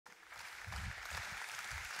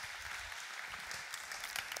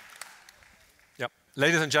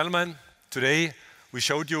Ladies and gentlemen, today we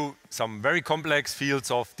showed you some very complex fields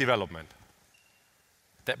of development.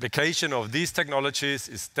 The application of these technologies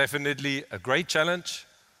is definitely a great challenge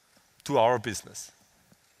to our business.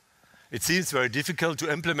 It seems very difficult to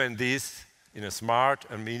implement these in a smart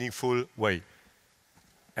and meaningful way.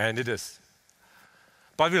 And it is.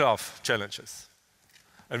 But we love challenges.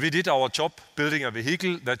 And we did our job building a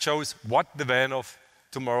vehicle that shows what the van of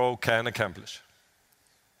tomorrow can accomplish.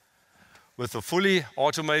 With a fully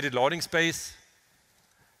automated loading space,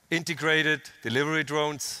 integrated delivery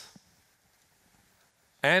drones,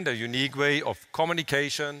 and a unique way of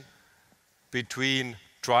communication between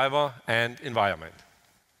driver and environment.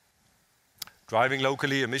 Driving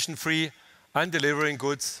locally emission-free and delivering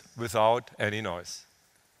goods without any noise.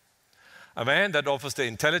 A van that offers the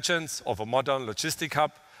intelligence of a modern logistic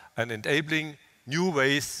hub and enabling new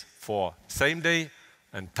ways for same-day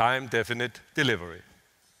and time-definite delivery.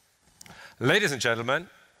 Ladies and gentlemen,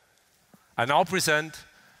 I now present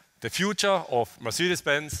the future of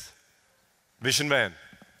Mercedes-Benz Vision Van.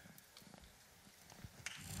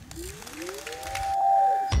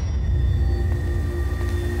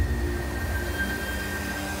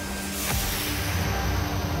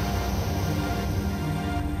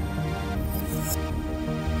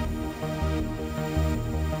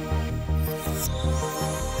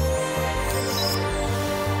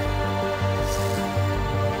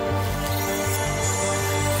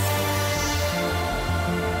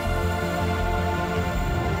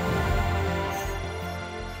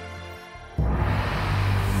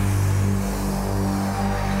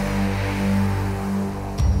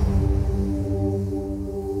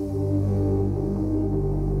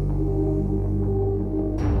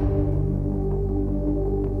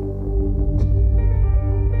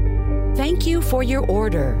 Thank you for your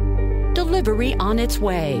order. Delivery on its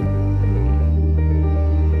way.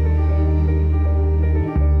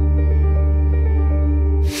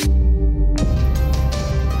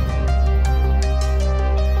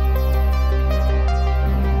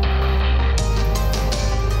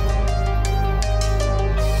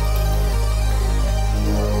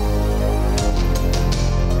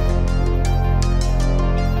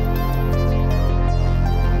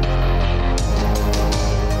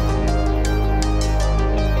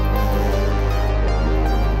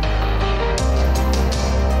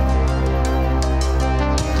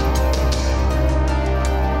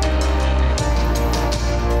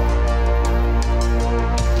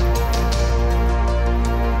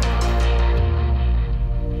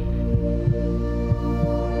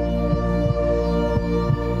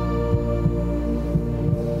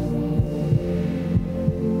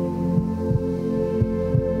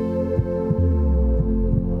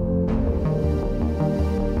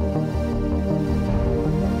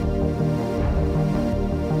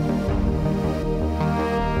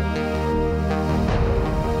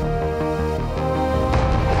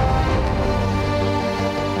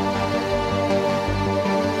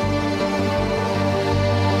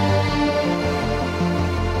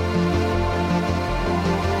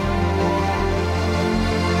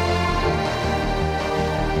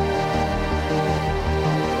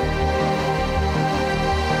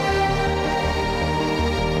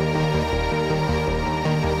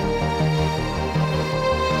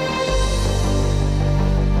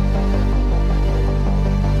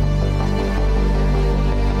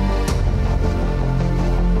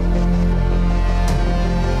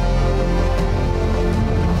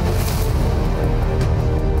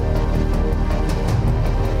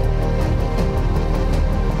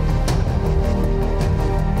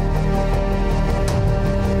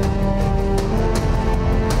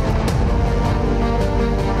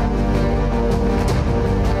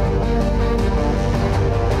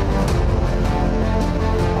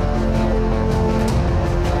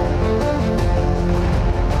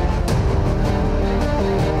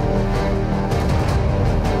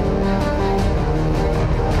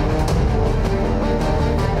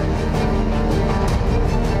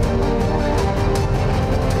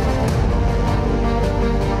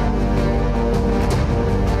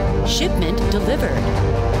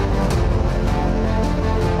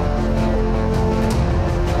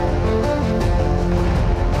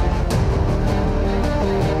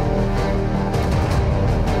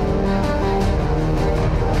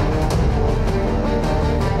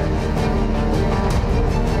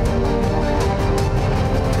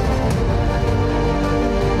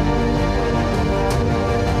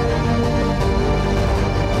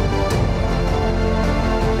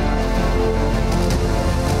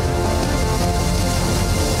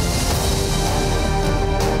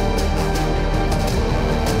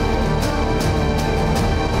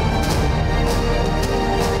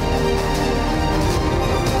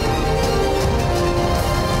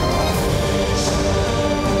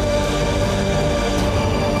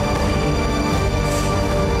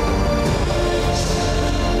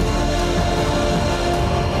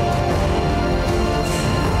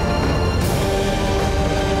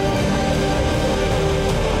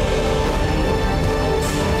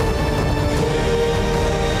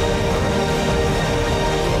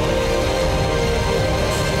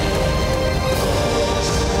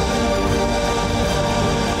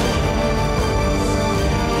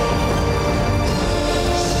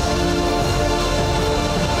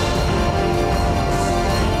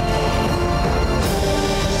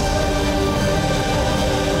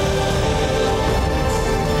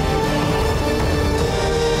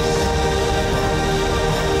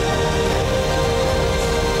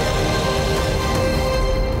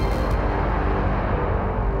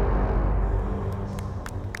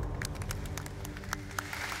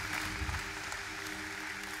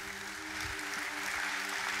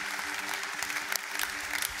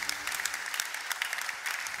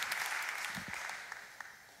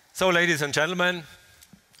 So, ladies and gentlemen,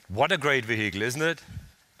 what a great vehicle, isn't it?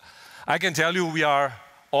 I can tell you we are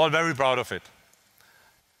all very proud of it.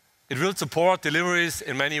 It will support deliveries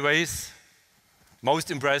in many ways.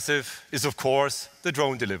 Most impressive is, of course, the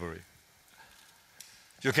drone delivery.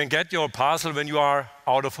 You can get your parcel when you are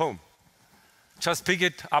out of home. Just pick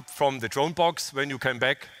it up from the drone box when you come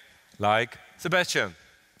back, like Sebastian.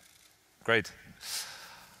 Great.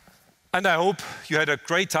 And I hope you had a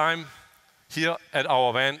great time here at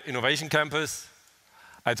our Van Innovation Campus.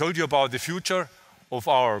 I told you about the future of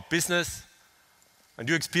our business, and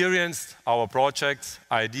you experienced our projects,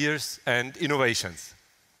 ideas, and innovations.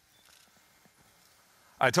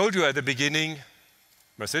 I told you at the beginning,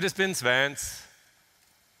 Mercedes-Benz vans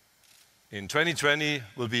in 2020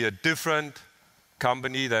 will be a different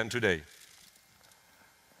company than today.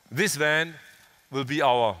 This van will be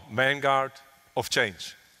our vanguard of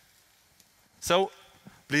change. So,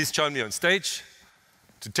 please join me on stage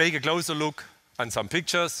to take a closer look and some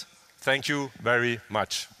pictures. Thank you very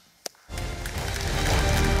much.